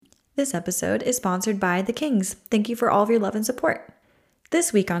This episode is sponsored by The Kings. Thank you for all of your love and support.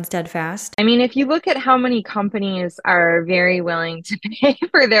 This week on Steadfast. I mean, if you look at how many companies are very willing to pay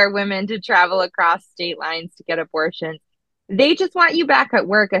for their women to travel across state lines to get abortions, they just want you back at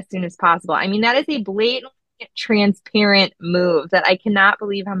work as soon as possible. I mean, that is a blatant, transparent move that I cannot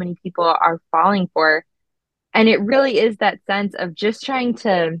believe how many people are falling for. And it really is that sense of just trying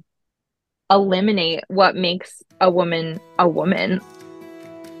to eliminate what makes a woman a woman.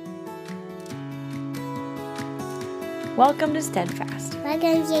 Welcome to Steadfast.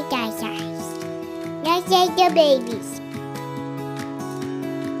 Welcome to guys. Let's take the babies.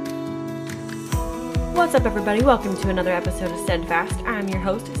 What's up, everybody? Welcome to another episode of Steadfast. I'm your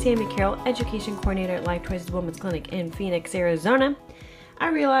host, Sammy Carroll, Education Coordinator at Life Choices Women's Clinic in Phoenix, Arizona. I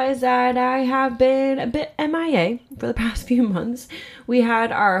realize that I have been a bit MIA for the past few months. We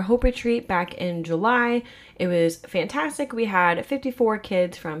had our Hope Retreat back in July. It was fantastic. We had 54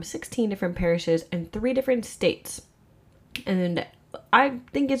 kids from 16 different parishes and 3 different states. And I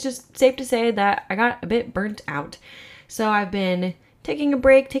think it's just safe to say that I got a bit burnt out. So I've been taking a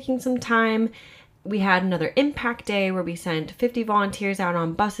break, taking some time. We had another impact day where we sent 50 volunteers out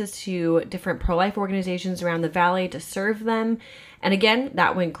on buses to different pro-life organizations around the valley to serve them. And again,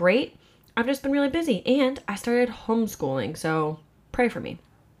 that went great. I've just been really busy and I started homeschooling, so pray for me.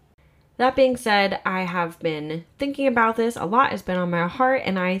 That being said, I have been thinking about this. A lot has been on my heart,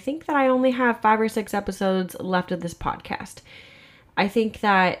 and I think that I only have 5 or 6 episodes left of this podcast. I think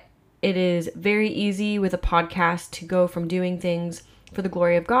that it is very easy with a podcast to go from doing things for the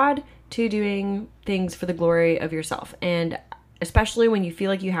glory of God to doing things for the glory of yourself. And especially when you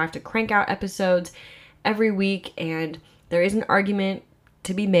feel like you have to crank out episodes every week, and there is an argument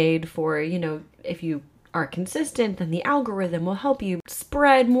to be made for, if you are consistent, then the algorithm will help you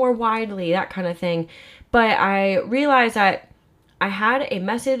spread more widely, that kind of thing. But I realized that I had a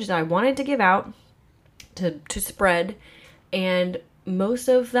message that I wanted to give out to spread, and most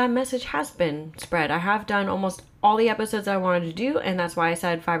of that message has been spread. I have done almost all the episodes I wanted to do, and that's why I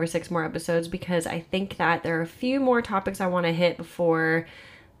said 5 or 6 more episodes, because I think that there are a few more topics I want to hit before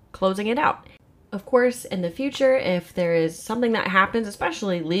closing it out. Of course, in the future, if there is something that happens,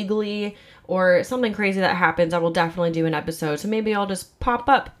 especially legally, or something crazy that happens, I will definitely do an episode. So maybe I'll just pop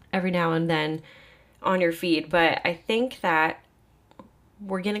up every now and then on your feed. But I think that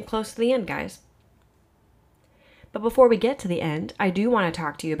we're getting close to the end, guys. But before we get to the end, I do want to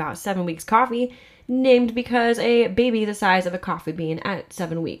talk to you about 7 Weeks Coffee, named because a baby the size of a coffee bean at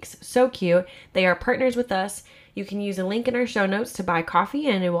 7 weeks. So cute. They are partners with us. You can use a link in our show notes to buy coffee,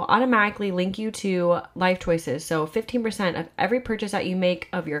 and it will automatically link you to Life Choices. So 15% of every purchase that you make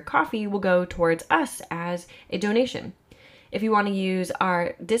of your coffee will go towards us as a donation. If you want to use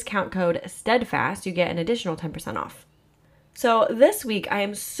our discount code STEADFAST, you get an additional 10% off. So this week, I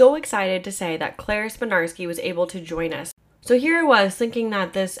am so excited to say that Claire Swinarski was able to join us. So here I was thinking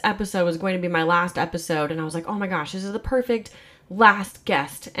that this episode was going to be my last episode, and I was like, oh my gosh, this is the perfect last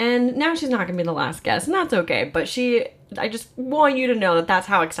guest. And now she's not going to be the last guest, and that's okay. But I just want you to know that that's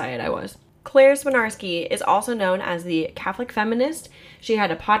how excited I was. Claire Swinarski is also known as the Catholic Feminist. She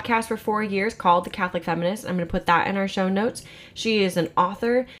had a podcast for 4 years called The Catholic Feminist. I'm going to put that in our show notes. She is an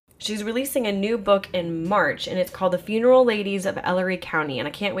author. She's releasing a new book in March, and it's called The Funeral Ladies of Ellery County, and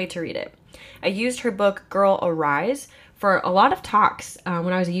I can't wait to read it. I used her book, Girl Arise, for a lot of talks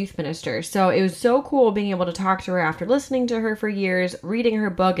when I was a youth minister. So it was so cool being able to talk to her after listening to her for years, reading her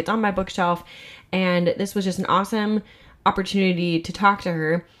book. It's on my bookshelf. And this was just an awesome opportunity to talk to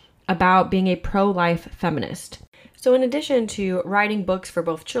her about being a pro-life feminist. So in addition to writing books for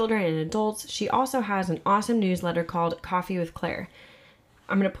both children and adults, she also has an awesome newsletter called Coffee with Claire.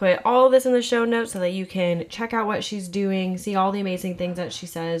 I'm going to put all of this in the show notes so that you can check out what she's doing, see all the amazing things that she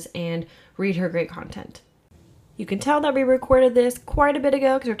says, and read her great content. You can tell that we recorded this quite a bit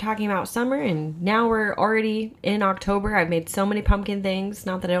ago because we're talking about summer, and now we're already in October. I've made so many pumpkin things.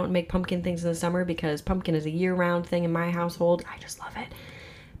 Not that I don't make pumpkin things in the summer, because pumpkin is a year-round thing in my household. I just love it.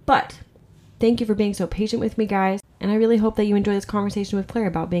 But thank you for being so patient with me, guys, and I really hope that you enjoy this conversation with Claire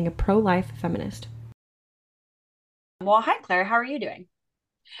about being a pro-life feminist. Well, hi, Claire. How are you doing?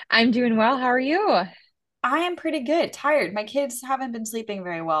 I'm doing well. How are you? I am pretty good. Tired. My kids haven't been sleeping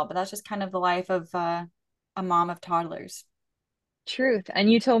very well, but that's just kind of the life of a mom of toddlers. Truth.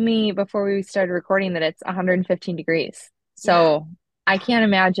 And you told me before we started recording that it's 115 degrees. Yeah. So I can't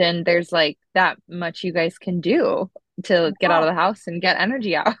imagine there's like that much you guys can do to get out of Well, the house and get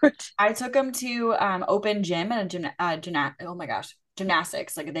energy out. I took them to open gym and oh my gosh,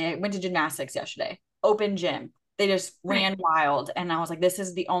 gymnastics. Like they went to gymnastics yesterday. Open gym. They just ran wild, and I was like, this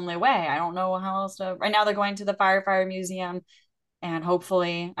is the only way. I don't know how else to. Right now, they're going to the firefighter museum. And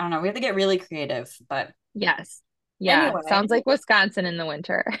hopefully, I don't know, we have to get really creative. But Yes. Yeah. anyway, Sounds like Wisconsin in the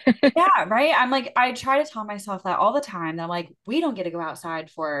winter. yeah, right. I'm like, I try to tell myself that all the time. That I'm like, we don't get to go outside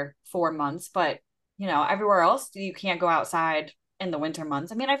for 4 months, but everywhere else, you can't go outside in the winter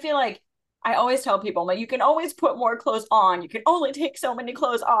months. I mean, I feel like I always tell people, I'm like, you can always put more clothes on. You can only take so many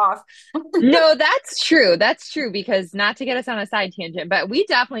clothes off. No, that's true. That's true because not to get us on a side tangent, but we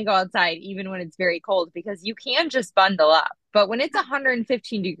definitely go outside even when it's very cold because you can just bundle up. But when it's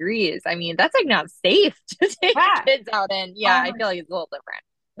 115 degrees, I mean, that's like not safe to take Yeah. kids out in. Yeah, Oh I my, feel like it's a little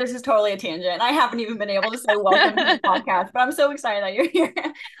this is totally a tangent. I haven't even been able to say welcome to the different. podcast, but I'm so excited that you're here.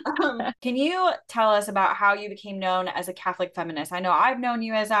 Can you tell us about how you became known as a Catholic feminist? I know I've known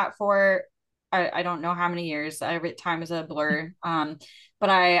you as that for I don't know how many years. Every time is a blur. But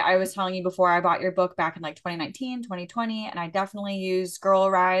I was telling you before I bought your book back in like 2019, 2020, and I definitely used Girl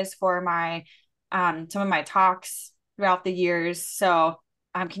Rise for my some of my talks throughout the years. So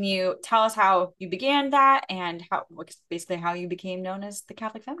can you tell us how you began that and how basically how you became known as the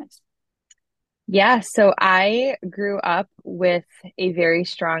Catholic feminist? Yeah, so I grew up with a very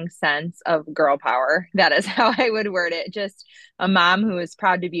strong sense of girl power. That is how I would word it. Just a mom who was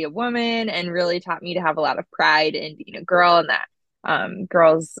proud to be a woman and really taught me to have a lot of pride in being a girl and that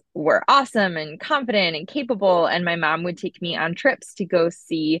girls were awesome and confident and capable. And my mom would take me on trips to go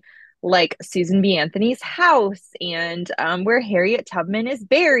see like Susan B. Anthony's house and where Harriet Tubman is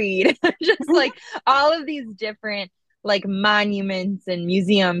buried. Just like all of these different like monuments and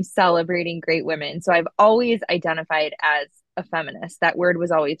museums celebrating great women. So I've always identified as a feminist. That word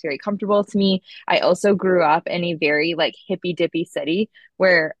was always very comfortable to me. I also grew up in a very like hippy dippy city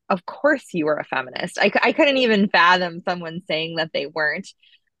where, of course, you were a feminist. I couldn't even fathom someone saying that they weren't.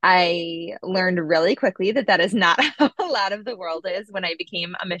 I learned really quickly that that is not how a lot of the world is when I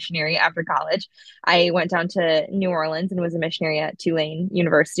became a missionary after college. I went down to New Orleans and was a missionary at Tulane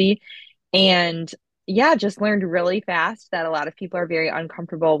University. And yeah, just learned really fast that a lot of people are very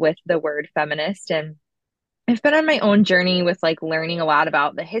uncomfortable with the word feminist. And I've been on my own journey with like learning a lot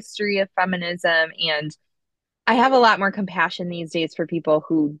about the history of feminism. And I have a lot more compassion these days for people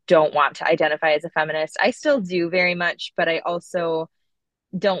who don't want to identify as a feminist. I still do very much, but I also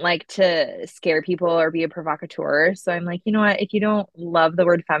don't like to scare people or be a provocateur. So I'm like, you know what? If you don't love the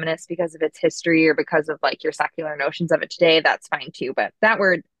word feminist because of its history or because of like your secular notions of it today, that's fine too. But that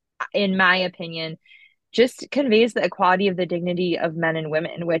word, in my opinion, just conveys the equality of the dignity of men and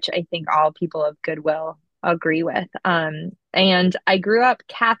women, which I think all people of goodwill agree with. And I grew up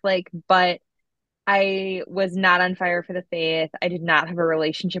Catholic, but I was not on fire for the faith. I did not have a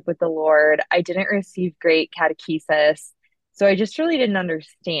relationship with the Lord. I didn't receive great catechesis. So I just really didn't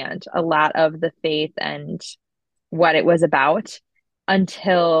understand a lot of the faith and what it was about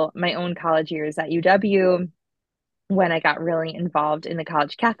until my own college years at UW when I got really involved in the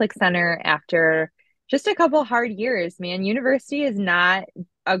College Catholic Center after just a couple hard years. Man, university is not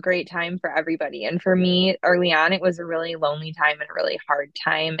a great time for everybody. And for me, early on, it was a really lonely time and a really hard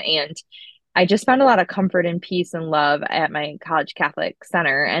time. And I just found a lot of comfort and peace and love at my College Catholic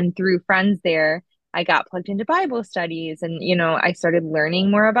Center. And through friends there, I got plugged into Bible studies and, I started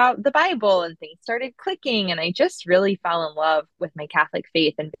learning more about the Bible and things started clicking. And I just really fell in love with my Catholic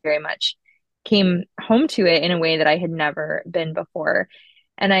faith and very much came home to it in a way that I had never been before.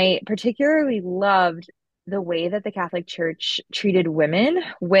 And I particularly loved the way that the Catholic Church treated women,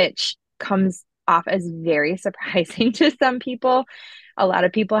 which comes off as very surprising to some people. A lot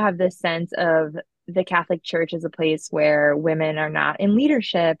of people have this sense of the Catholic Church as a place where women are not in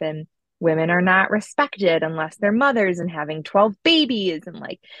leadership and women are not respected unless they're mothers and having 12 babies. And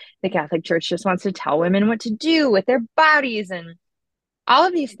like the Catholic Church just wants to tell women what to do with their bodies and all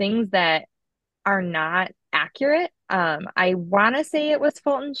of these things that are not accurate. I want to say it was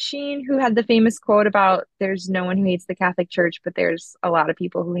Fulton Sheen who had the famous quote about there's no one who hates the Catholic Church, but there's a lot of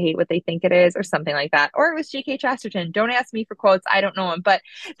people who hate what they think it is, or something like that. Or it was G.K. Chesterton. Don't ask me for quotes. I don't know him. But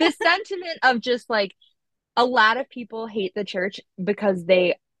this sentiment of just like a lot of people hate the church because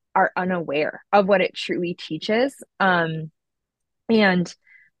they are unaware of what it truly teaches. And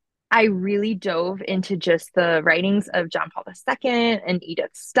I really dove into just the writings of John Paul II and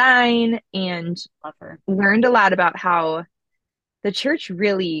Edith Stein and Love her. learned a lot about how the church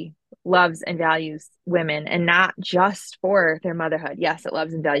really loves and values women and not just for their motherhood. Yes, it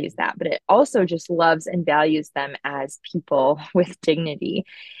loves and values that, but it also just loves and values them as people with dignity.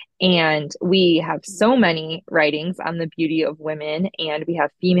 And we have so many writings on the beauty of women, and we have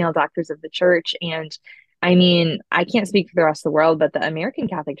female doctors of the church. And I mean, I can't speak for the rest of the world, but the American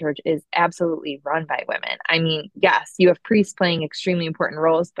Catholic Church is absolutely run by women. I mean, yes, you have priests playing extremely important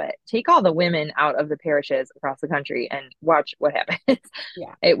roles, but take all the women out of the parishes across the country and watch what happens.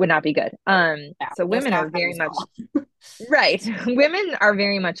 Yeah. It would not be good. Yeah. So No women are staff very members at much all. right. Women are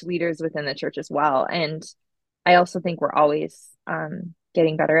very much leaders within the church as well. And I also think we're always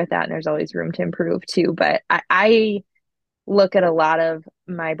getting better at that, and there's always room to improve too. But I look at a lot of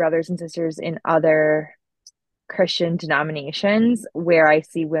my brothers and sisters in other Christian denominations where I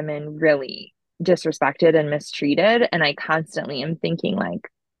see women really disrespected and mistreated. And I constantly am thinking, like,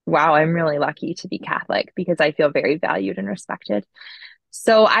 wow, I'm really lucky to be Catholic because I feel very valued and respected.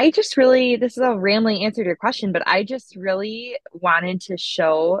 So I just really, this is a rambling answer to your question, but I just really wanted to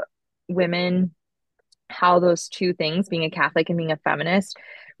show women how those two things, being a Catholic and being a feminist,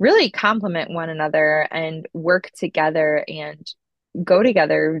 really complement one another and work together and go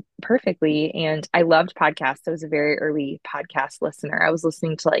together perfectly. And I loved podcasts. I was a very early podcast listener. I was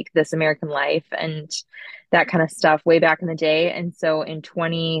listening to like This American Life and that kind of stuff way back in the day. And so in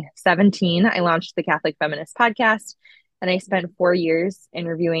 2017, I launched the Catholic Feminist podcast, and I spent 4 years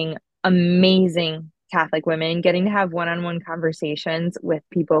interviewing amazing Catholic women, getting to have one-on-one conversations with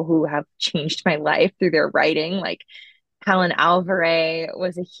people who have changed my life through their writing. Like Helen Alvarez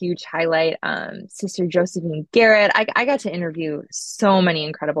was a huge highlight. Sister Josephine Garrett. I got to interview so many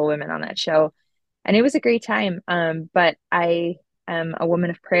incredible women on that show, and it was a great time. But I am a woman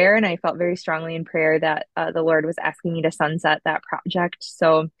of prayer, and I felt very strongly in prayer that the Lord was asking me to sunset that project.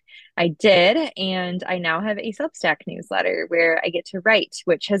 So I did, and I now have a Substack newsletter where I get to write,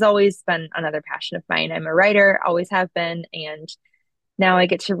 which has always been another passion of mine. I'm a writer, always have been, and now I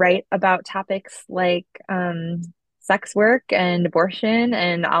get to write about topics like sex work and abortion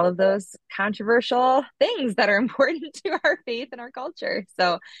and all of those controversial things that are important to our faith and our culture.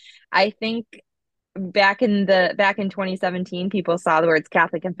 So I think back in 2017, people saw the words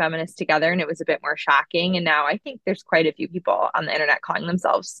Catholic and feminist together, and it was a bit more shocking. And now I think there's quite a few people on the internet calling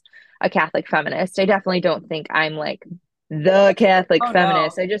themselves a Catholic feminist. I definitely don't think I'm like the Catholic Oh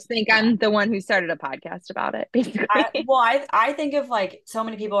feminist. no. I just think Yeah. I'm the one who started a podcast about it, basically. I think of like so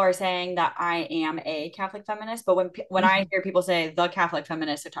many people are saying that I am a Catholic feminist, but when I hear people say the Catholic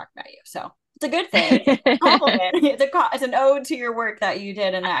feminist, they're talking about you. So it's a good thing. It's a compliment. It's an ode to your work that you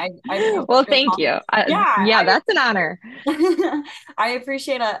did, and I appreciate Well, your thank you. comment. Yeah, Yeah, that's an honor. I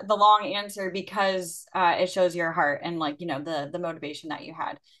appreciate the long answer because it shows your heart and like the motivation that you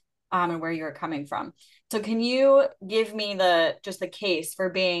had, and where you were coming from. So can you give me the case for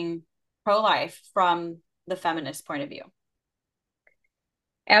being pro-life from the feminist point of view?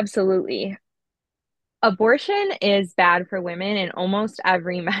 Absolutely. Abortion is bad for women in almost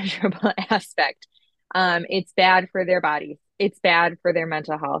every measurable aspect. It's bad for their bodies. It's bad for their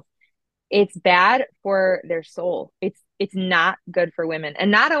mental health. It's bad for their soul. It's not good for women.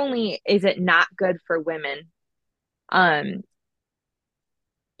 And not only is it not good for women, um,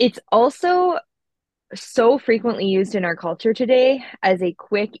 it's also so frequently used in our culture today as a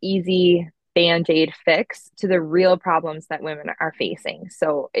quick, easy band-aid fix to the real problems that women are facing.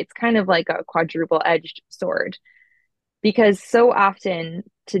 So it's kind of like a quadruple-edged sword because so often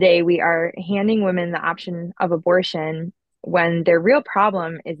today we are handing women the option of abortion when their real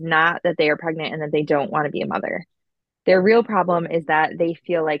problem is not that they are pregnant and that they don't want to be a mother. Their real problem is that they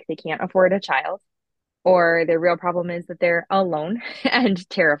feel like they can't afford a child, or their real problem is that they're alone and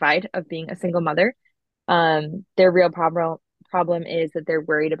terrified of being a single mother. Their real problem is that they're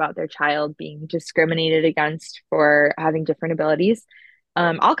worried about their child being discriminated against for having different abilities.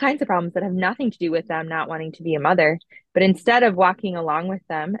 All kinds of problems that have nothing to do with them not wanting to be a mother. But instead of walking along with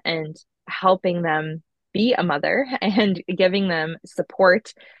them and helping them be a mother and giving them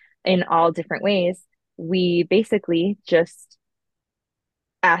support in all different ways, we basically just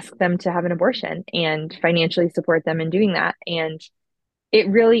ask them to have an abortion and financially support them in doing that. And it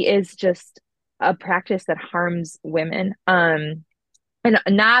really is just a practice that harms women. And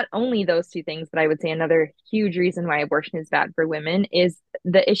not only those two things, but I would say another huge reason why abortion is bad for women is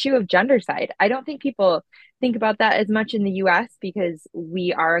the issue of gendercide. I don't think people think about that as much in the US because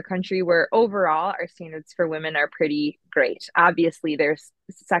we are a country where overall our standards for women are pretty great. Obviously, there's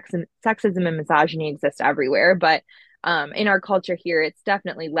sexism and misogyny exist everywhere, but in our culture here, it's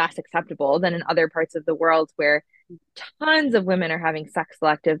definitely less acceptable than in other parts of the world where tons of women are having sex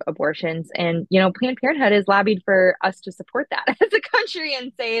selective abortions. And, Planned Parenthood has lobbied for us to support that as a country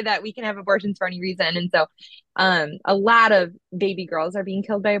and say that we can have abortions for any reason. And so a lot of baby girls are being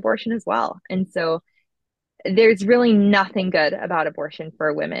killed by abortion as well. And so there's really nothing good about abortion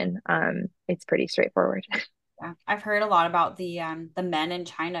for women. It's pretty straightforward. Yeah. I've heard a lot about the men in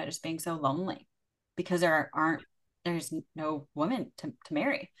China just being so lonely because there's no woman to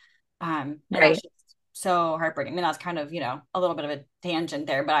marry. And Right. that's just so heartbreaking. I mean, that's kind of, a little bit of a tangent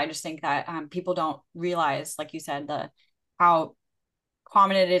there, but I just think that people don't realize, like you said, how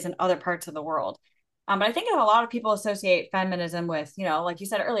common it is in other parts of the world. But I think that a lot of people associate feminism with, like you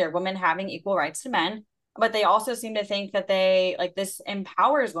said earlier, women having equal rights to men, but they also seem to think that they like this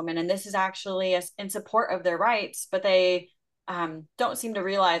empowers women and this is actually in support of their rights, but they don't seem to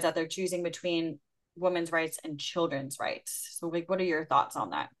realize that they're choosing between women's rights and children's rights. So, like, what are your thoughts on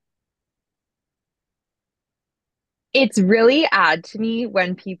that? It's really odd to me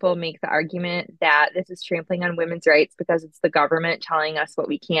when people make the argument that this is trampling on women's rights because it's the government telling us what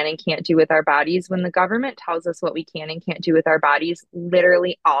we can and can't do with our bodies, when the government tells us what we can and can't do with our bodies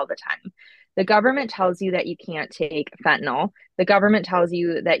literally all the time. The government tells you that you can't take fentanyl. The government tells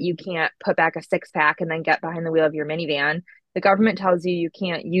you that you can't put back a six pack and then get behind the wheel of your minivan. The government tells you you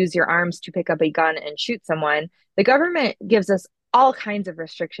can't use your arms to pick up a gun and shoot someone. The government gives us all kinds of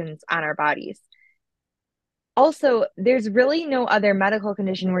restrictions on our bodies. Also, there's really no other medical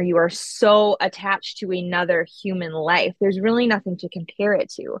condition where you are so attached to another human life. There's really nothing to compare it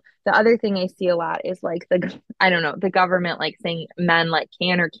to. The other thing I see a lot is like I don't know, the government like saying men like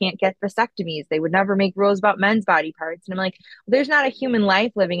can or can't get vasectomies. They would never make rules about men's body parts. And I'm like, well, there's not a human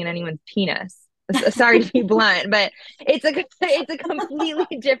life living in anyone's penis. Sorry to be blunt, but it's a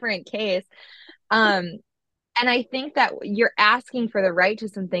completely different case. Um, and I think that you're asking for the right to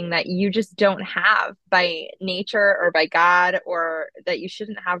something that you just don't have by nature or by God, or that you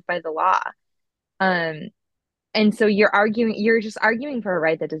shouldn't have by the law. Um, and so you're just arguing for a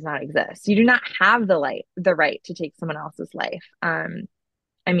right that does not exist. You do not have the right to take someone else's life. I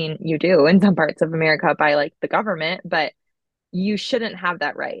mean, you do in some parts of America by like the government, but you shouldn't have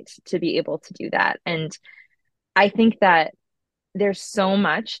that right to be able to do that. And I think that there's so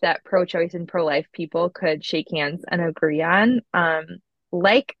much that pro-choice and pro-life people could shake hands and agree on,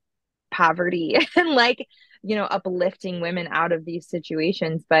 like poverty and like, uplifting women out of these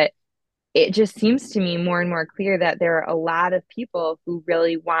situations. But it just seems to me more and more clear that there are a lot of people who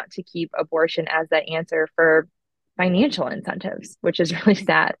really want to keep abortion as that answer for financial incentives, which is really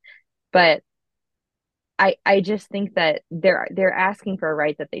sad. But I just think that they're asking for a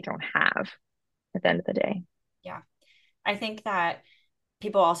right that they don't have at the end of the day. Yeah. I think that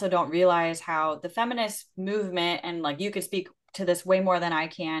people also don't realize how the feminist movement, and like you could speak to this way more than I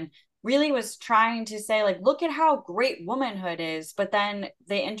can, really was trying to say, like, look at how great womanhood is. But then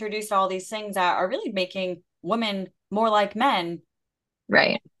they introduced all these things that are really making women more like men,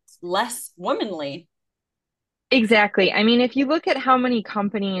 Right. less womanly. Exactly. I mean, if you look at how many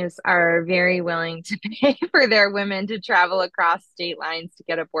companies are very willing to pay for their women to travel across state lines to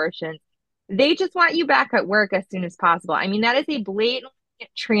get abortions, they just want you back at work as soon as possible. I mean, that is a blatant,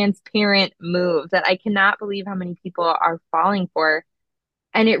 transparent move that I cannot believe how many people are falling for.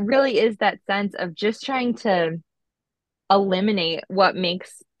 And it really is that sense of just trying to eliminate what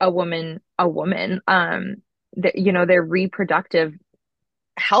makes a woman a woman. Their reproductive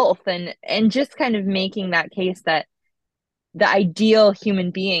health, and just kind of making that case that the ideal human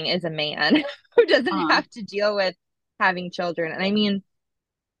being is a man who doesn't Uh, have to deal with having children. And I mean,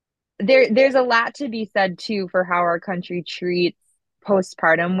 there's a lot to be said too for how our country treats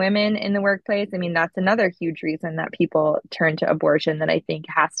postpartum women in the workplace. I mean, that's another huge reason that people turn to abortion that I think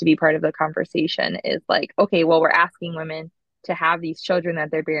has to be part of the conversation, is like, okay, well, we're asking women to have these children that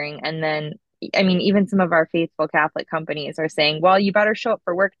they're bearing. And then, I mean, even some of our faithful Catholic companies are saying, well, you better show up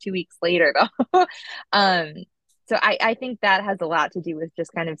for work 2 weeks later, though. um, so I think that has a lot to do with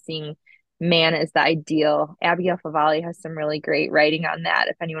just kind of seeing man is the ideal. Abigail Favale has some really great writing on that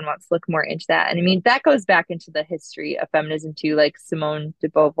if anyone wants to look more into that. And I mean, that goes back into the history of feminism too, like Simone de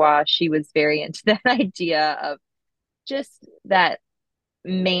Beauvoir. She was very into that idea of just that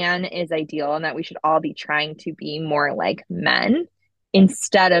man is ideal and that we should all be trying to be more like men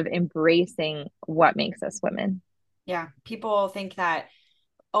instead of embracing what makes us women. yeah. People think that,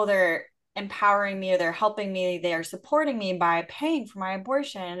 oh, they're empowering me or they're helping me, they're supporting me by paying for my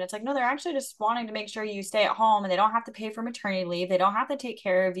abortion. And it's like, no, they're actually just wanting to make sure you stay at home and they don't have to pay for maternity leave. They don't have to take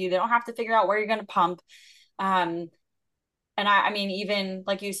care of you. They don't have to figure out where you're going to pump. Um, and I mean, even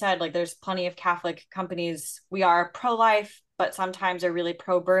like you said, like there's plenty of Catholic companies. We are pro-life, but sometimes they're really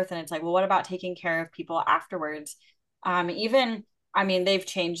pro-birth. And it's like, well, what about taking care of people afterwards? Even I mean, they've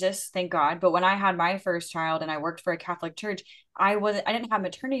changed this, thank God. But when I had my first child and I worked for a Catholic church, I didn't have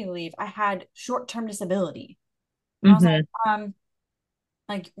maternity leave. I had short-term disability. And I was Mm-hmm.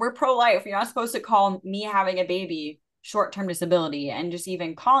 like we're pro-life. You're not supposed to call me having a baby short-term disability. And just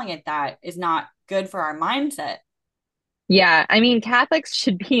even calling it that is not good for our mindset. Yeah, I mean, Catholics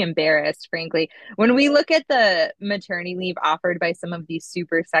should be embarrassed, frankly. When we look at the maternity leave offered by some of these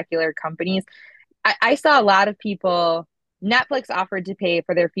super secular companies, I saw a lot of people. Netflix offered to pay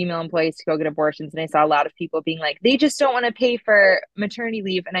for their female employees to go get abortions, and I saw a lot of people being like, they just don't want to pay for maternity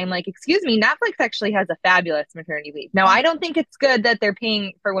leave. And I'm like, excuse me, Netflix actually has a fabulous maternity leave. Now, I don't think it's good that they're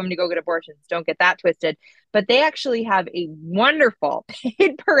paying for women to go get abortions. Don't get that twisted. But they actually have a wonderful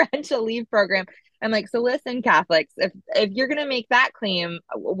paid parental leave program. I'm like, so listen, Catholics, if you're gonna make that claim,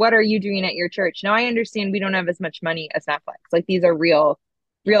 what are you doing at your church? Now I understand we don't have as much money as Netflix. Like these are real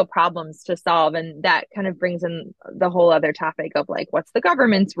problems to solve. And that kind of brings in the whole other topic of like, what's the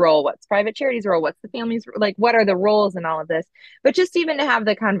government's role? What's private charities' role? What's the family's, like, what are the roles in all of this? But just even to have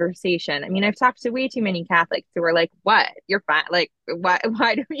the conversation. I mean, I've talked to way too many Catholics who are like, what? You're fine. Like,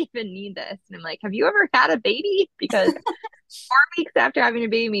 why do we even need this? And I'm like, have you ever had a baby? Because 4 weeks after having a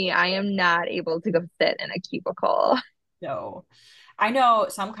baby, I am not able to go sit in a cubicle. No. I know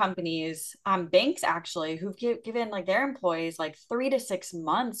some companies, banks actually, who've given like their employees like 3 to 6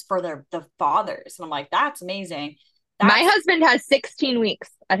 months for the fathers. And I'm like, that's amazing. My That's husband has 16 weeks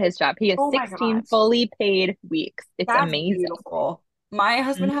at his job. He has oh my 16 God. fully paid weeks. It's That's amazing. beautiful. My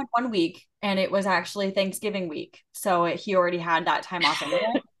husband Mhm. had 1 week and it was actually Thanksgiving week. So he already had that time off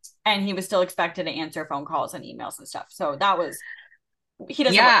anyway. And he was still expected to answer phone calls and emails and stuff. So that was, he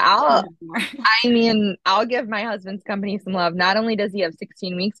doesn't work Yeah, anymore. I mean, I'll give my husband's company some love. Not only does he have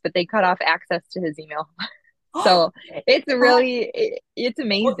 16 weeks, but they cut off access to his email. So it's What it's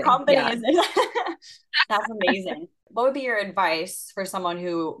what amazing. company Yeah. is it? That's amazing. What would be your advice for someone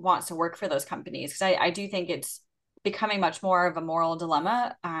who wants to work for those companies? Because I do think it's becoming much more of a moral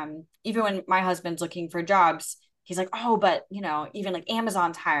dilemma. Even when my husband's looking for jobs, he's like, oh, but even like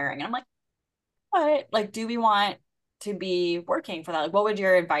Amazon's hiring. And I'm like, what? Like, do we want to be working for that? Like, what would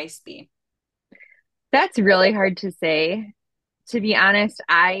your advice be? That's really hard to say. To be honest,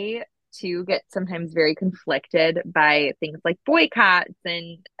 I too get sometimes very conflicted by things like boycotts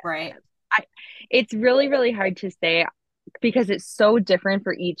and Right. I, it's really, really hard to say because it's so different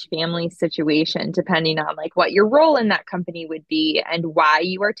for each family situation, depending on like what your role in that company would be and why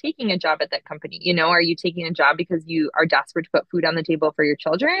you are taking a job at that company. Are you taking a job because you are desperate to put food on the table for your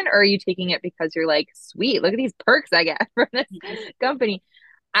children, or are you taking it because you're like, sweet, look at these perks I get from this company?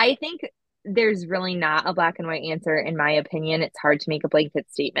 I think there's really not a black and white answer, in my opinion. It's hard to make a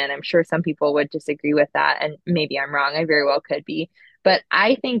blanket statement. I'm sure some people would disagree with that, and maybe I'm wrong. I very well could be. But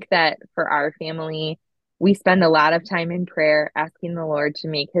I think that for our family, we spend a lot of time in prayer asking the Lord to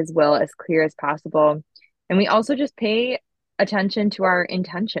make his will as clear as possible. And we also just pay attention to our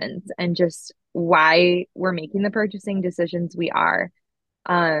intentions and just why we're making the purchasing decisions we are.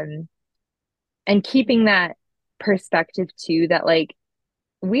 Um, and keeping that perspective too, that like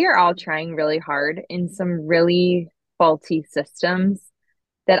we are all trying really hard in some really faulty systems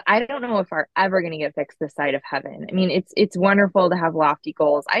that I don't know if are ever going to get fixed this side of heaven. I mean, it's wonderful to have lofty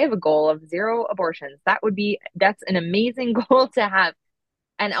goals. I have a goal of 0 abortions. That's an amazing goal to have.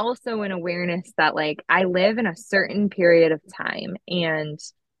 And also an awareness that like I live in a certain period of time and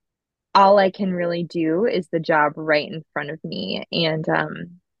all I can really do is the job right in front of me and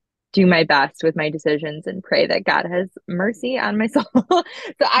do my best with my decisions and pray that God has mercy on my soul.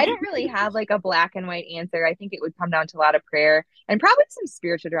 So I don't really have like a black and white answer. I think it would come down to a lot of prayer and probably some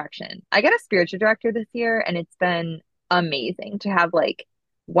spiritual direction. I got a spiritual director this year and it's been amazing to have like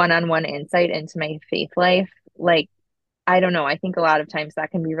one-on-one insight into my faith life. Like, I don't know. I think a lot of times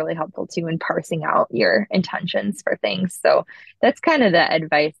that can be really helpful too in parsing out your intentions for things. So that's kind of the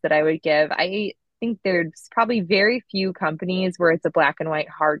advice that I would give. I think there's probably very few companies where it's a black and white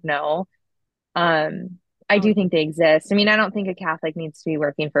hard no. Um, I Oh, do think they exist. I mean, I don't think a Catholic needs to be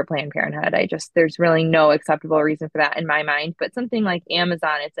working for Planned Parenthood. There's really no acceptable reason for that in my mind. But something like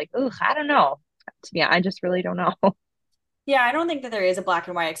Amazon, it's like, ugh, I don't know. I just really don't know. yeah, I don't think that there is a black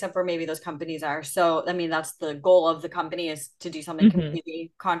and white, except for maybe those companies are. So, I mean, that's the goal of the company is to do something hmm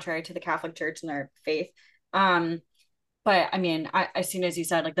completely contrary to the Catholic Church and their faith. Um, but I mean, as soon as you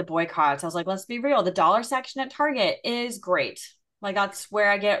said like the boycotts, I was like, let's be real. The dollar section at Target is great. Like that's where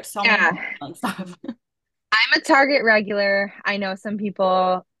I get so many Yeah, and stuff. I'm a Target regular. I know some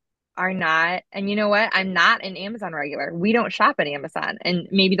people are not. And you know what? I'm not an Amazon regular. We don't shop at Amazon. And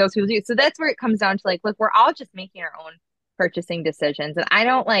maybe those people do. So that's where it comes down to like, look, we're all just making our own purchasing decisions. And I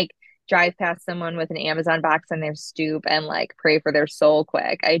don't like drive past someone with an Amazon box on their stoop and like pray for their soul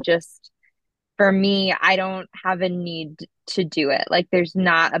quick. For me, I don't have a need to do it. Like, there's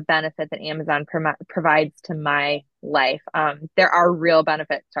not a benefit that Amazon provides to my life. There are real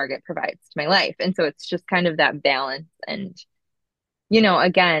benefits Target provides to my life. And so it's just kind of that balance. And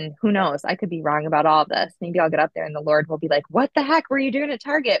again, who knows? I could be wrong about all of this. Maybe I'll get up there and the Lord will be like, what the heck were you doing at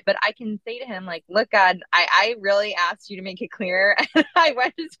Target? But I can say to him, like, look, God, I really asked you to make it clear. And I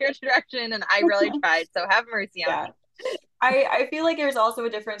went this your direction and I really tried. So have mercy on Yeah. me. I feel like there's also a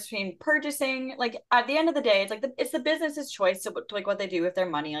difference between purchasing, like at the end of the day, it's like it's the business's choice to like what they do with their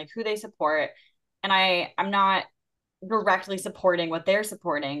money, like who they support. And I'm not directly supporting what they're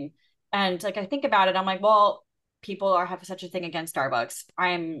supporting. And like I think about it, I'm like, well, people are have such a thing against Starbucks.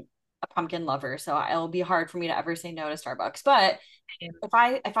 I'm a pumpkin lover, so it'll be hard for me to ever say no to Starbucks. But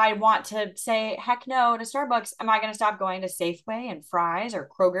if I want to say heck no to Starbucks, am I going to stop going to Safeway and Fry's or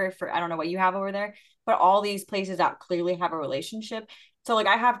Kroger for I don't know what you have over there, but all these places that clearly have a relationship. So like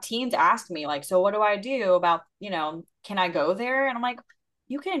I have teens ask me like, so what do I do about, can I go there? And I'm like,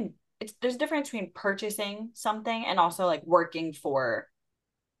 you can there's a difference between purchasing something and also like working for,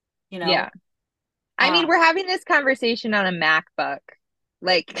 you know, Yeah. I mean, um we're having this conversation on a MacBook,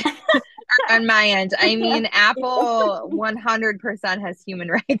 like on my end. I mean, Apple 100% has human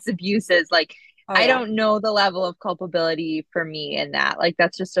rights abuses. Like, oh I yeah. don't know the level of culpability for me in that. Like,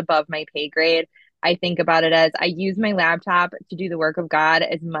 that's just above my pay grade. I think about it as I use my laptop to do the work of God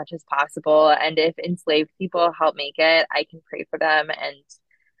as much as possible. And if enslaved people help make it, I can pray for them and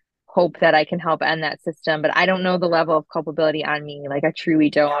hope that I can help end that system. But I don't know the level of culpability on me. Like, I truly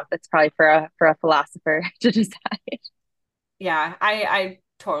Yeah. don't. That's probably for a philosopher to decide. Yeah, I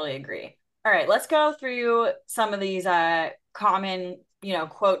totally agree. All right, let's go through some of these common,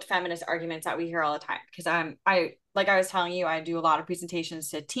 quote feminist arguments that we hear all the time because I like I was telling you, I do a lot of presentations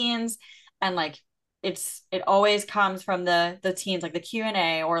to teens and like it always comes from the teens like the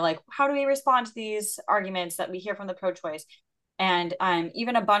Q&A or like how do we respond to these arguments that we hear from the pro-choice and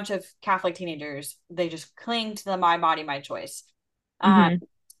even a bunch of Catholic teenagers, they just cling to the my body my choice. Um Hmm.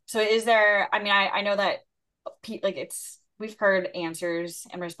 so is there I mean I know that like it's we've heard answers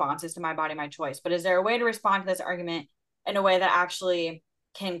and responses to my body my choice, but is there a way to respond to this argument in a way that actually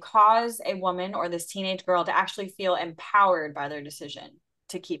can cause a woman or this teenage girl to actually feel empowered by their decision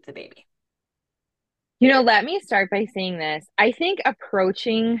to keep the baby? Let me start by saying this. I think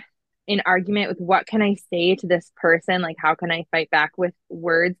approaching an argument with what can I say to this person, like how can I fight back with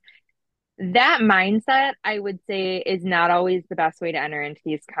words, that mindset, I would say, is not always the best way to enter into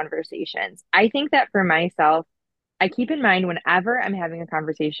these conversations. I think that for myself, I keep in mind whenever I'm having a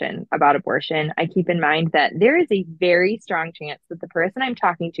conversation about abortion, I keep in mind that there is a very strong chance that the person I'm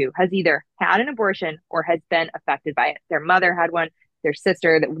talking to has either had an abortion or has been affected by it. Their mother had one, their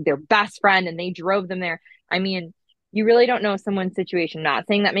sister, their best friend, and they drove them there. I mean, you really don't know someone's situation. Not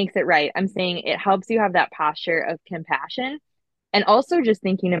saying that makes it right. I'm saying it helps you have that posture of compassion and also just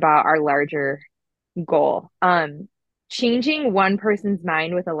thinking about our larger goal. Changing one person's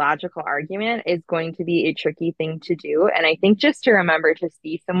mind with a logical argument is going to be a tricky thing to do. And I think just to remember to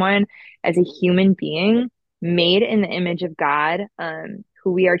see someone as a human being made in the image of God,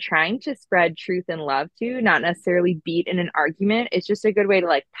 who we are trying to spread truth and love to, not necessarily beat in an argument, is just a good way to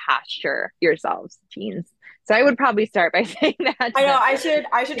like posture yourselves, teens. So I would probably start by saying that I to know them. I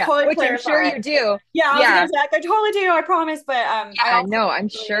should Yeah, totally which I'm sure clarify. you do. Yeah, I was gonna Yeah. say like, I totally do, I promise. But I Yeah, also no, I'm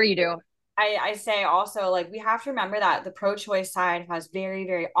sure really you do. I say also like we have to remember that the pro-choice side has very,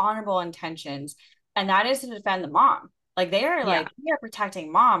 very honorable intentions, and that is to defend the mom. Like they are Yeah. like, we are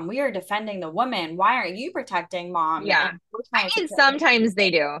protecting mom, we are defending the woman. Why aren't you protecting mom? Yeah. And we're I trying to mean, support. sometimes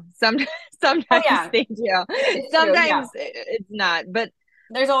they do. Oh Sometimes yeah, they do. it's true. Yeah, Sometimes it's not. But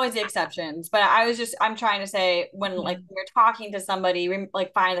there's always the exceptions. But I'm trying to say when like mhm, when you're talking to somebody,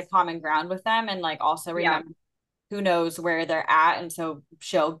 like find a common ground with them, and like also yeah, remember who knows where they're at, and so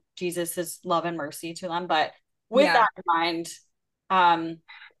show Jesus's love and mercy to them. But with yeah. that in mind, um,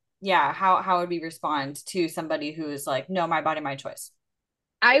 yeah, how would we respond to somebody who is like, no, my body, my choice?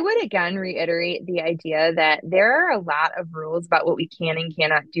 I would again reiterate the idea that there are a lot of rules about what we can and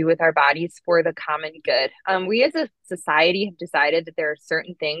cannot do with our bodies for the common good. We as a society have decided that there are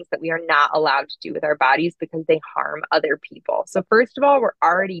certain things that we are not allowed to do with our bodies because they harm other people. So, first of all, we're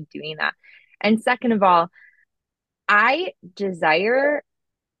already doing that. And second of all, I desire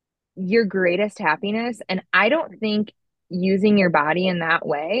your greatest happiness. And I don't think using your body in that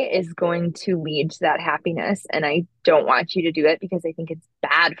way is going to lead to that happiness. And I don't want you to do it because I think it's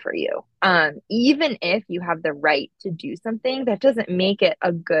bad for you. Even if you have the right to do something, that doesn't make it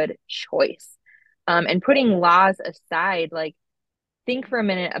a good choice. And putting laws aside, like, think for a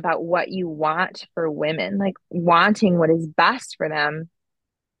minute about what you want for women, like wanting what is best for them,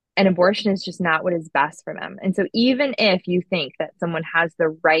 and abortion is just not what is best for them. And so, even if you think that someone has the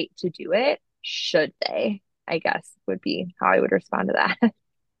right to do it, should they? I guess would be how I would respond to that.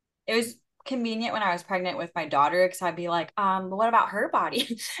 It was convenient when I was pregnant with my daughter because I'd be like, but what about her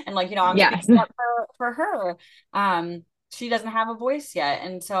body? And like, I'm Yes. speaking up for her. She doesn't have a voice yet.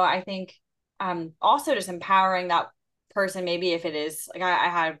 And so I think also just empowering that person, maybe if it is like I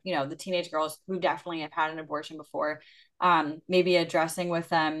had, the teenage girls who definitely have had an abortion before, maybe addressing with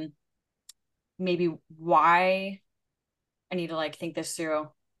them maybe why I need to like think this through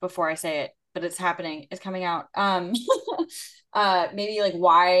before I say it, but it's happening. It's coming out. Maybe like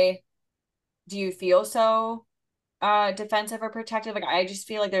why do you feel so defensive or protective? Like I just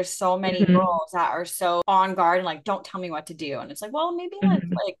feel like there's so many Mhm. girls that are so on guard and like don't tell me what to do. And it's like, well, maybe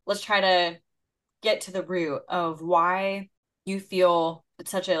Mhm. let's try to get to the root of why you feel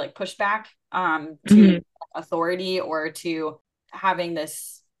it's such a like pushback to Mhm. authority or to having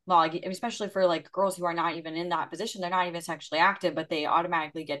this law, like, especially for like girls who are not even in that position, they're not even sexually active, but they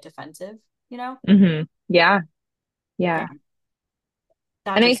automatically get defensive, Mhm. Yeah. Yeah, Yeah.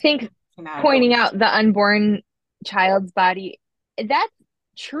 that And I just think came out of nowhere. pointing out the unborn child's body, that's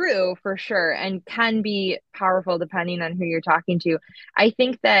true for sure and can be powerful depending on who you're talking to. I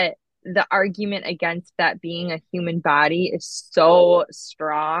think that the argument against that being a human body is so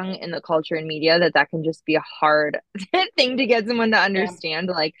strong in the culture and media that can just be a hard thing to get someone to Yeah. understand.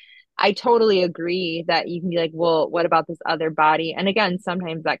 Like, I totally agree that you can be like, well, what about this other body? And again,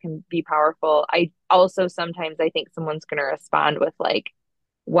 sometimes that can be powerful. I also sometimes I think someone's going to respond with like,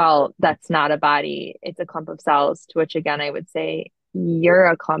 well, that's not a body, it's a clump of cells, to which again, I would say, you're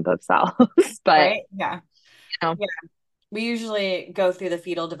a clump of cells. But, Right. Yeah. you know, Yeah. We usually go through the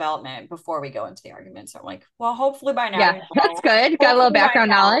fetal development before we go into the argument. So I'm like, well, hopefully by now yeah, you that's know. good. Got a little Hopefully by background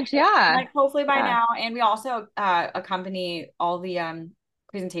now. knowledge. Yeah. Like hopefully by Yeah. now. And we also accompany all the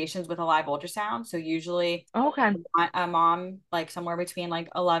presentations with a live ultrasound. So usually Okay. a mom like somewhere between like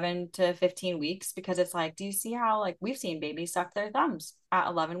 11 to 15 weeks because it's like, do you see how like we've seen babies suck their thumbs at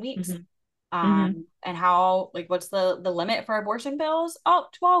 11 weeks? Hmm. Hmm. And how like what's the limit for abortion pills? Oh,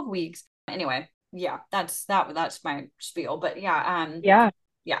 12 weeks. Anyway, yeah, that's my spiel. But Yeah.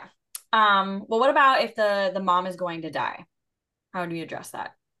 yeah. Well, what about if the mom is going to die? How do you address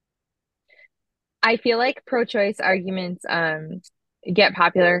that? I feel like pro-choice arguments get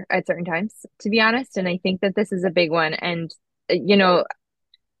popular at certain times, to be honest. And I think that this is a big one. And,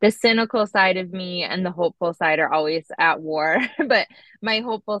 the cynical side of me and the hopeful side are always at war. But my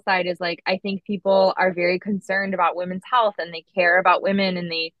hopeful side is like, I think people are very concerned about women's health and they care about women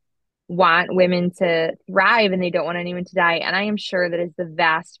and they want women to thrive and they don't want anyone to die. And I am sure that is the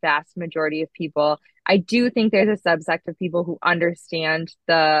vast, vast majority of people. I do think there's a subsect of people who understand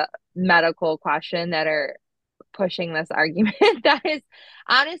the medical question that are pushing this argument that is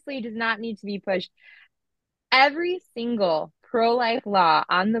honestly does not need to be pushed. Every single pro-life law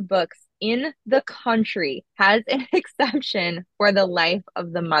on the books in the country has an exception for the life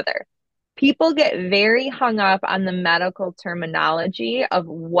of the mother. People get very hung up on the medical terminology of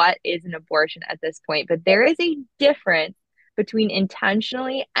what is an abortion at this point, but there is a difference between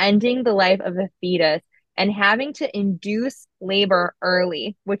intentionally ending the life of a fetus and having to induce labor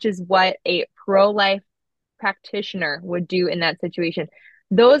early, which is what a pro-life practitioner would do in that situation.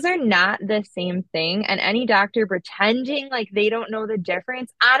 Those are not the same thing. And any doctor pretending like they don't know the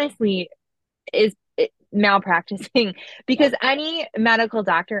difference, honestly, is malpracticing because Yeah. any medical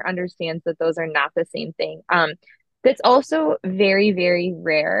doctor understands that those are not the same thing. That's also very, very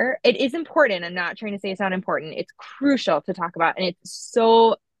rare. It is important. I'm not trying to say it's not important. It's crucial to talk about, and it's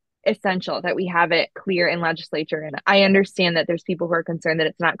so essential that we have it clear in legislature. And I understand that there's people who are concerned that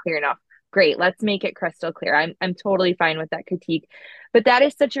it's not clear enough. Great, let's make it crystal clear. I'm totally fine with that critique, but that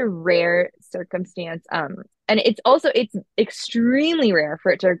is such a rare circumstance. And it's extremely rare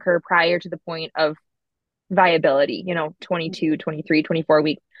for it to occur prior to the point of viability, 22, 23, 24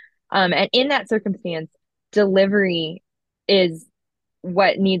 weeks. And in that circumstance, delivery is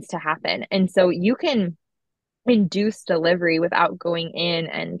what needs to happen. And so you can induce delivery without going in.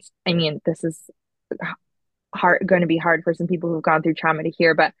 And I mean, this is going to be hard for some people who've gone through trauma to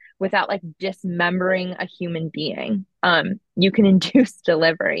hear, but without like dismembering a human being, you can induce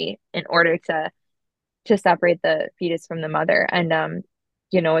delivery in order to separate the fetus from the mother. And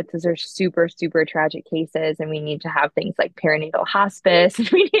those are super, super tragic cases, and we need to have things like perinatal hospice.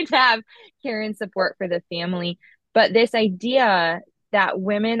 We need to have care and support for the family. But this idea that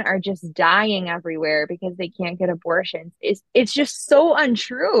women are just dying everywhere because they can't get abortions is it's just so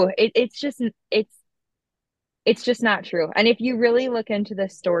untrue. It's just not true. And if you really look into the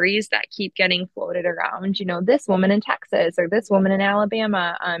stories that keep getting floated around, this woman in Texas or this woman in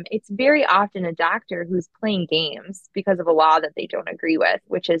Alabama, it's very often a doctor who's playing games because of a law that they don't agree with,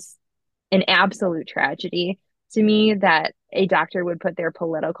 which is an absolute tragedy to me that a doctor would put their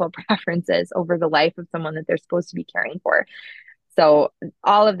political preferences over the life of someone that they're supposed to be caring for. So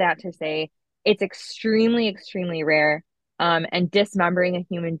all of that to say, it's extremely, extremely rare. And dismembering a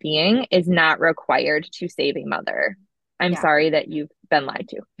human being is not required to save a mother. I'm Yeah. sorry that you've been lied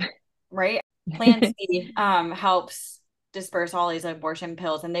to. Right. Plan C helps disperse all these abortion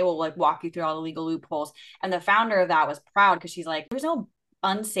pills, and they will like walk you through all the legal loopholes. And the founder of that was proud because she's like, there's no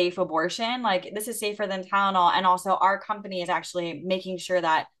unsafe abortion. Like this is safer than Tylenol. And also our company is actually making sure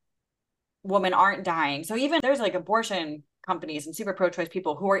that women aren't dying. So even there's like abortion companies and super pro-choice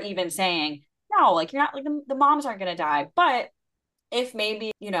people who are even saying, no, like you're not like the moms aren't going to die. But if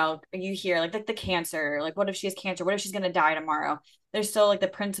maybe, you hear like the cancer, like what if she has cancer? What if she's going to die tomorrow? There's still like the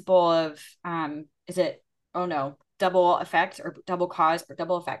principle of, is it, oh no, double effect or double cause or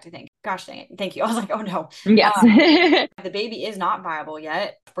double effect, I think. Gosh dang it. Thank you. I was like, oh no. Yes. The baby is not viable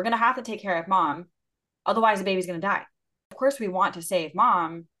yet. We're going to have to take care of mom. Otherwise the baby's going to die. Of course we want to save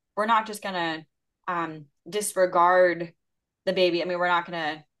mom. We're not just going to disregard the baby. I mean, we're not going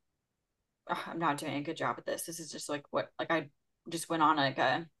to, I'm not doing a good job at this. This is just like what, like I just went on like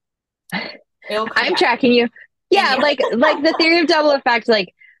a I'm tracking you. Yeah, like the theory of double effect,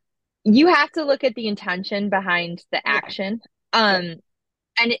 like you have to look at the intention behind the action. And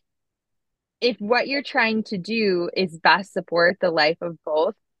if what you're trying to do is best support the life of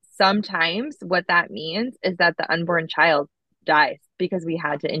both, sometimes what that means is that the unborn child dies because we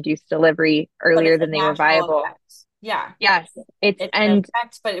had to induce delivery earlier than they were viable. Effect. Yeah. Yes. It's an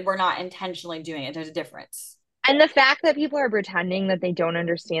effect, but we're not intentionally doing it. There's a difference. And the fact that people are pretending that they don't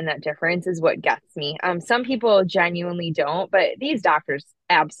understand that difference is what gets me. Some people genuinely don't, but these doctors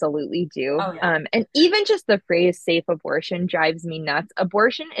absolutely do. Oh, yeah. And even just the phrase safe abortion drives me nuts.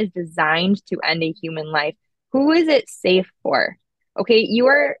 Abortion is designed to end a human life. Who is it safe for? Okay,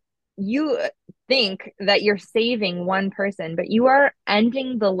 you think that you're saving one person, but you are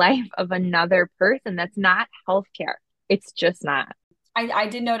ending the life of another person. That's not healthcare. It's just not. I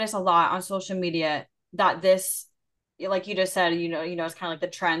did notice a lot on social media that this, like you just said, it's kind of like the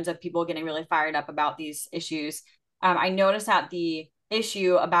trends of people getting really fired up about these issues. I noticed that the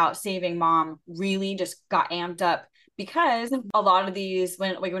issue about saving mom really just got amped up because a lot of these,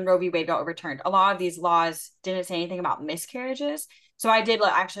 when Roe v. Wade got overturned, a lot of these laws didn't say anything about miscarriages. So I did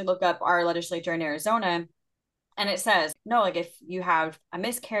actually look up our legislature in Arizona, and it says, no, like if you have a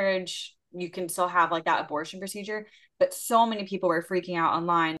miscarriage, you can still have like that abortion procedure. But so many people were freaking out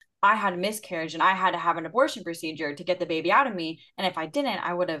online. I had a miscarriage and I had to have an abortion procedure to get the baby out of me. And if I didn't,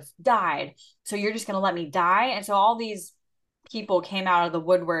 I would have died. So you're just going to let me die? And so all these people came out of the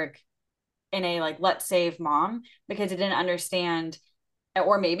woodwork in a like, let's save mom, because they didn't understand,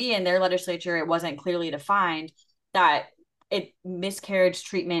 or maybe in their legislature, it wasn't clearly defined that miscarriage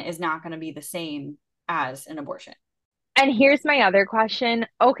treatment is not going to be the same as an abortion. And here's my other question.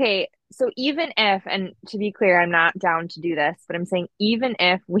 Okay, so even if, and to be clear, I'm not down to do this, but I'm saying even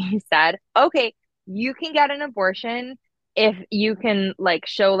if we said, okay, you can get an abortion if you can like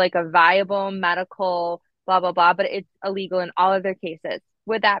show like a viable medical blah, blah, blah, but it's illegal in all other cases.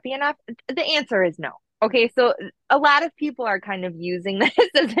 Would that be enough? The answer is no. Okay, so a lot of people are kind of using this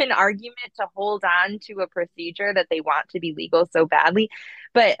as an argument to hold on to a procedure that they want to be legal so badly.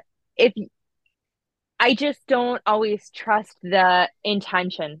 But if I just don't always trust the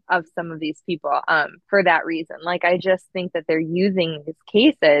intention of some of these people for that reason. Like, I just think that they're using these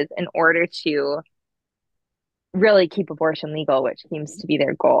cases in order to really keep abortion legal, which seems to be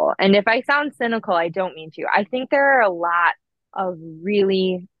their goal. And if I sound cynical, I don't mean to. I think there are a lot of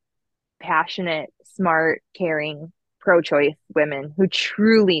really passionate, smart, caring, pro-choice women who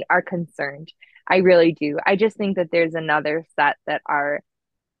truly are concerned. I really do. I just think that there's another set that are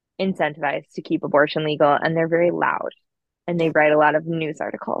incentivized to keep abortion legal, and they're very loud and they write a lot of news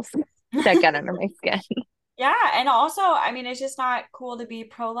articles that get under my skin. Yeah, and also, I mean, it's just not cool to be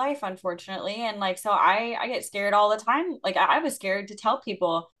pro-life, unfortunately. And like, so I get scared all the time. Like, I was scared to tell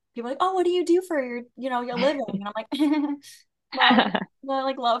people like, oh, what do you do for your living? And I'm like, well,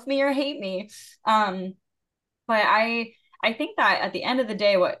 like love me or hate me. But I think that at the end of the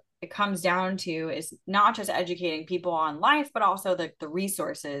day, what it comes down to is not just educating people on life, but also the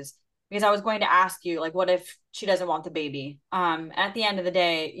resources. Because I was going to ask you, like, what if she doesn't want the baby? At the end of the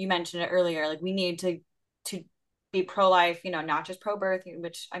day, you mentioned it earlier, like we need to be pro-life, not just pro-birth,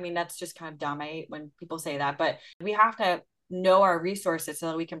 which I mean, that's just kind of dumb. I hate when people say that, but we have to know our resources so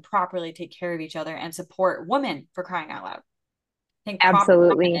that we can properly take care of each other and support women, for crying out loud. I think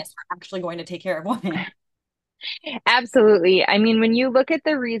absolutely are actually going to take care of women. Absolutely. I mean, when you look at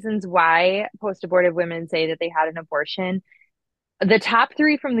the reasons why post-abortive women say that they had an abortion, The top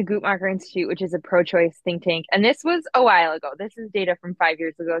three from the Guttmacher Institute, which is a pro-choice think tank, and this was a while ago. This is data from 5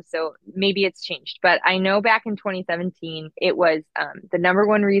 years ago, so maybe it's changed. But I know back in 2017, it was the number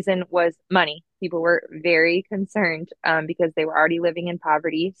one reason was money. People were very concerned because they were already living in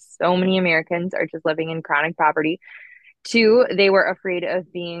poverty. So many Americans are just living in chronic poverty. Two, they were afraid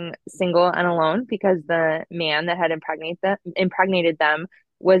of being single and alone because the man that had impregnated them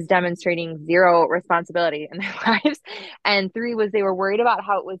was demonstrating zero responsibility in their lives. And three was they were worried about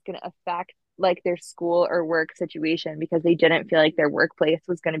how it was going to affect like their school or work situation because they didn't feel like their workplace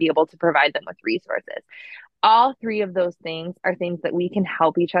was going to be able to provide them with resources. All three of those things are things that we can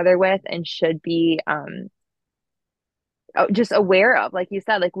help each other with and should be just aware of. Like you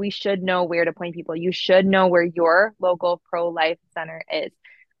said, like we should know where to point people. You should know where your local pro-life center is.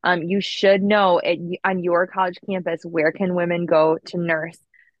 You should know on your college campus, where can women go to nurse.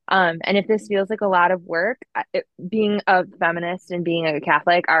 And if this feels like a lot of work, being a feminist and being a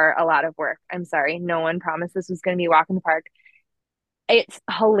Catholic are a lot of work. I'm sorry, no one promised this was going to be a walk in the park. It's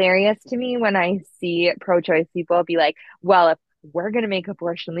hilarious to me when I see pro-choice people be like, well, if we're going to make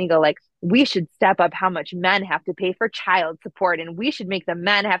abortion legal, like we should step up how much men have to pay for child support and we should make the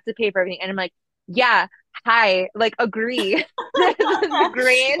men have to pay for everything. And I'm like, yeah, hi, like agree. This is the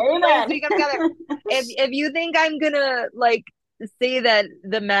greatest place we come together. If you think I'm gonna like say that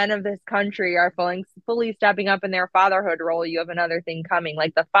the men of this country are fully stepping up in their fatherhood role, you have another thing coming.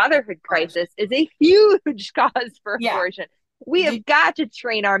 Like the fatherhood crisis is a huge cause for abortion. We have got to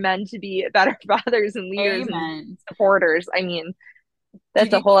train our men to be better fathers and leaders and supporters. I mean,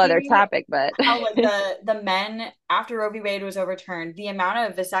 that's a whole other topic, but how like the men after Roe v. Wade was overturned, the amount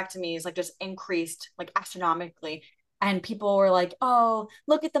of vasectomies like just increased like astronomically. And people were like, oh,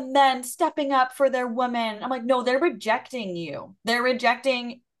 look at the men stepping up for their women. I'm like, no, they're rejecting you. They're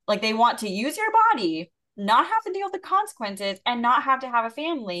rejecting, like, they want to use your body, not have to deal with the consequences, and not have to have a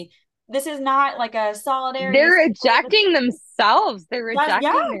family. This is not like a solidarity. They're rejecting themselves. They're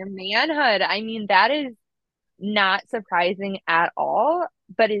rejecting their manhood. I mean, that is not surprising at all,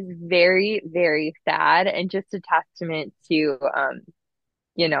 but is very, very sad and just a testament to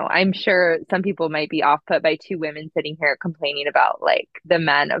I'm sure some people might be off put by two women sitting here complaining about like the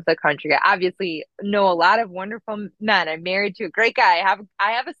men of the country. I obviously know a lot of wonderful men. I'm married to a great guy.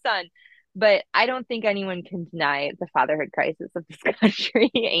 I have a son, but I don't think anyone can deny the fatherhood crisis of this country.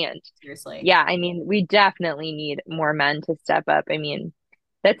 And seriously, yeah, I mean, we definitely need more men to step up. I mean,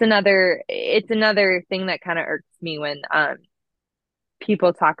 it's another thing that kind of irks me when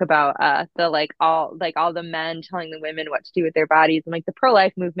people talk about all the men telling the women what to do with their bodies. And like the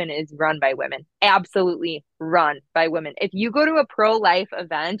pro-life movement is run by women, absolutely run by women. If you go to a pro-life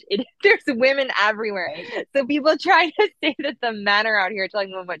event, there's women everywhere. Right. So people try to say that the men are out here telling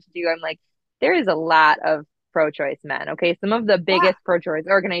them what to do. I'm like, there is a lot of pro-choice men. Okay, some of the biggest pro-choice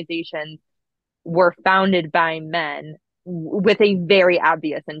organizations were founded by men with a very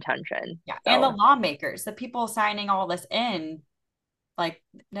obvious intention. Yeah, so. And the lawmakers, the people signing all this in, like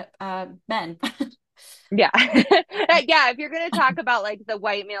men. Yeah. Yeah, if you're going to talk about like the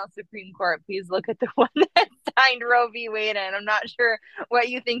white male Supreme Court, please look at the one that signed Roe v. Wade, and I'm not sure what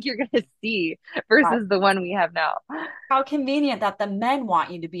you think you're going to see versus the one we have now. How convenient that the men want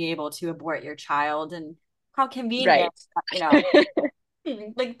you to be able to abort your child, and how convenient, right.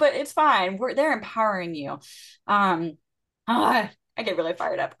 Like, but it's fine. They're empowering you. I get really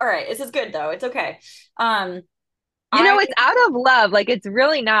fired up. All right, this is good though. It's okay. It's out of love. Like, it's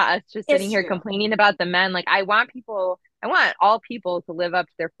really not us just sitting here complaining about the men. Like, I want all people to live up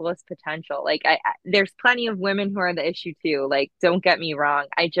to their fullest potential. Like, there's plenty of women who are the issue too. Like, don't get me wrong.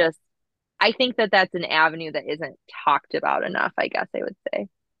 I think that that's an avenue that isn't talked about enough, I guess I would say.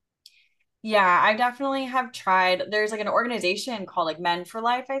 Yeah, I definitely have tried. There's like an organization called like Men for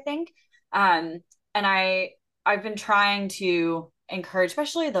Life, I think. And I've been trying to encourage,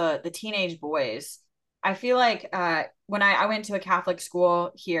 especially the teenage boys. I feel like when I went to a Catholic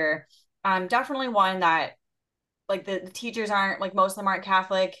school here, definitely one that like the teachers aren't like, most of them aren't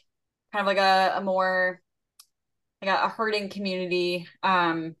Catholic, kind of like a more like a hurting community,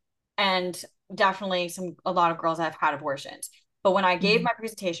 and definitely a lot of girls that have had abortions. But when I gave my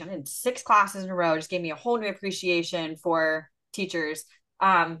presentation in 6 classes in a row, it just gave me a whole new appreciation for teachers.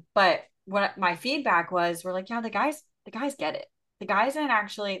 But what my feedback was, we're like, yeah, the guys get it. The guys didn't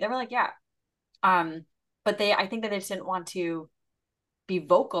actually, they were like, yeah. But I think that they just didn't want to be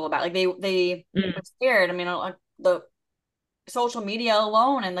vocal about it. Like they were scared. I mean, like the social media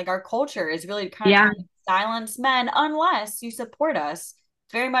alone and like our culture is really kind of trying to silence men unless you support us.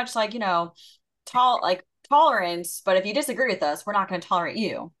 It's very much like, tolerance, but if you disagree with us, we're not going to tolerate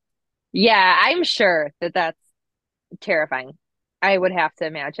you. Yeah, I'm sure that that's terrifying. I would have to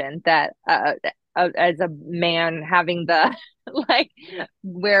imagine that as a man having the like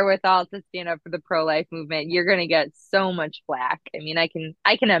wherewithal to stand up for the pro-life movement, you're going to get so much flack. I mean, I can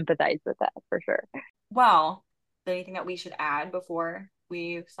empathize with that for sure. Well, is there anything that we should add before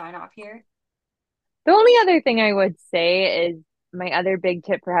we sign off here? The only other thing I would say is my other big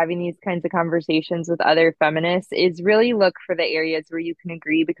tip for having these kinds of conversations with other feminists is really look for the areas where you can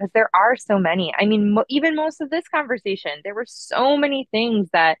agree because there are so many. I mean, even most of this conversation, there were so many things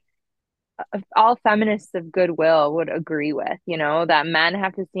that all feminists of goodwill would agree with, that men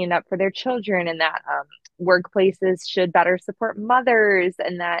have to stand up for their children and that workplaces should better support mothers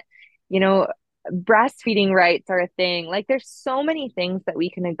and that, you know, breastfeeding rights are a thing. Like there's so many things that we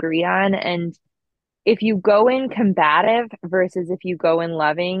can agree on. And if you go in combative versus if you go in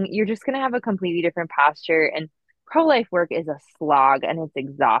loving, you're just going to have a completely different posture. And pro-life work is a slog and it's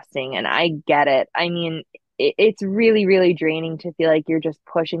exhausting. And I get it. I mean, it's really, really draining to feel like you're just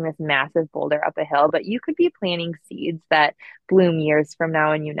pushing this massive boulder up a hill, but you could be planting seeds that bloom years from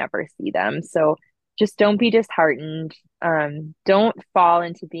now and you never see them. So just don't be disheartened. Don't fall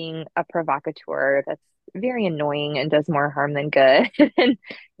into being a provocateur. That's very annoying and does more harm than good. And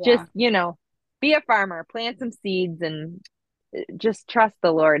just, Yeah. be a farmer, plant some seeds, and just trust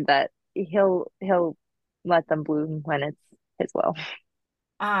the Lord that He'll let them bloom when it's His will.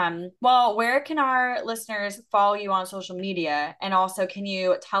 Well, where can our listeners follow you on social media? And also, can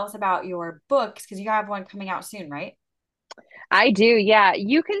you tell us about your books? Because you have one coming out soon, right? I do, yeah.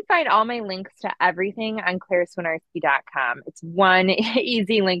 You can find all my links to everything on claireswinarski.com. It's one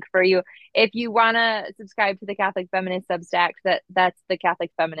easy link for you. If you want to subscribe to the Catholic Feminist Substack, that's the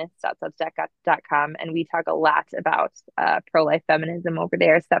catholicfeminist.substack.com. And we talk a lot about pro-life feminism over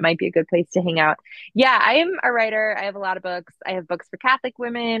there. So that might be a good place to hang out. Yeah, I am a writer. I have a lot of books. I have books for Catholic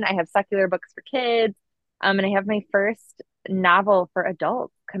women. I have secular books for kids. And I have my first novel for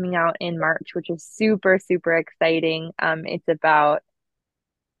adults coming out in March, which is super, super exciting. It's about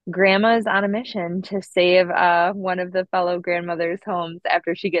grandmas on a mission to save one of the fellow grandmothers' homes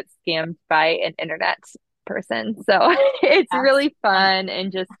after she gets scammed by an internet person. So it's That's really fun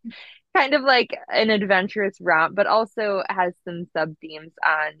and just kind of like an adventurous romp, but also has some sub themes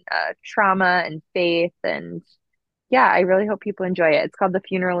on trauma and faith. And yeah, I really hope people enjoy it. It's called The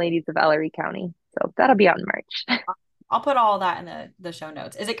Funeral Ladies of Ellery County. So that'll be out in March. I'll put all that in the show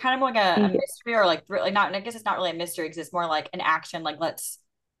notes. Is it kind of like a Thank you. mystery or like like not? I guess it's not really a mystery because it's more like an action. Like let's.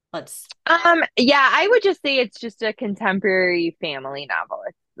 Yeah, I would just say it's just a contemporary family novel.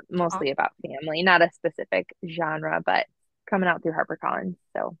 It's Oh, mostly about family, not a specific genre, but coming out through HarperCollins.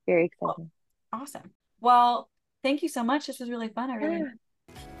 So very exciting. awesome. Well, thank you so much. This was really fun. I really. Yeah.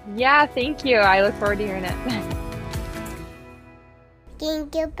 Yeah, thank you. I look forward to hearing it.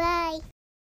 Thank you. Bye.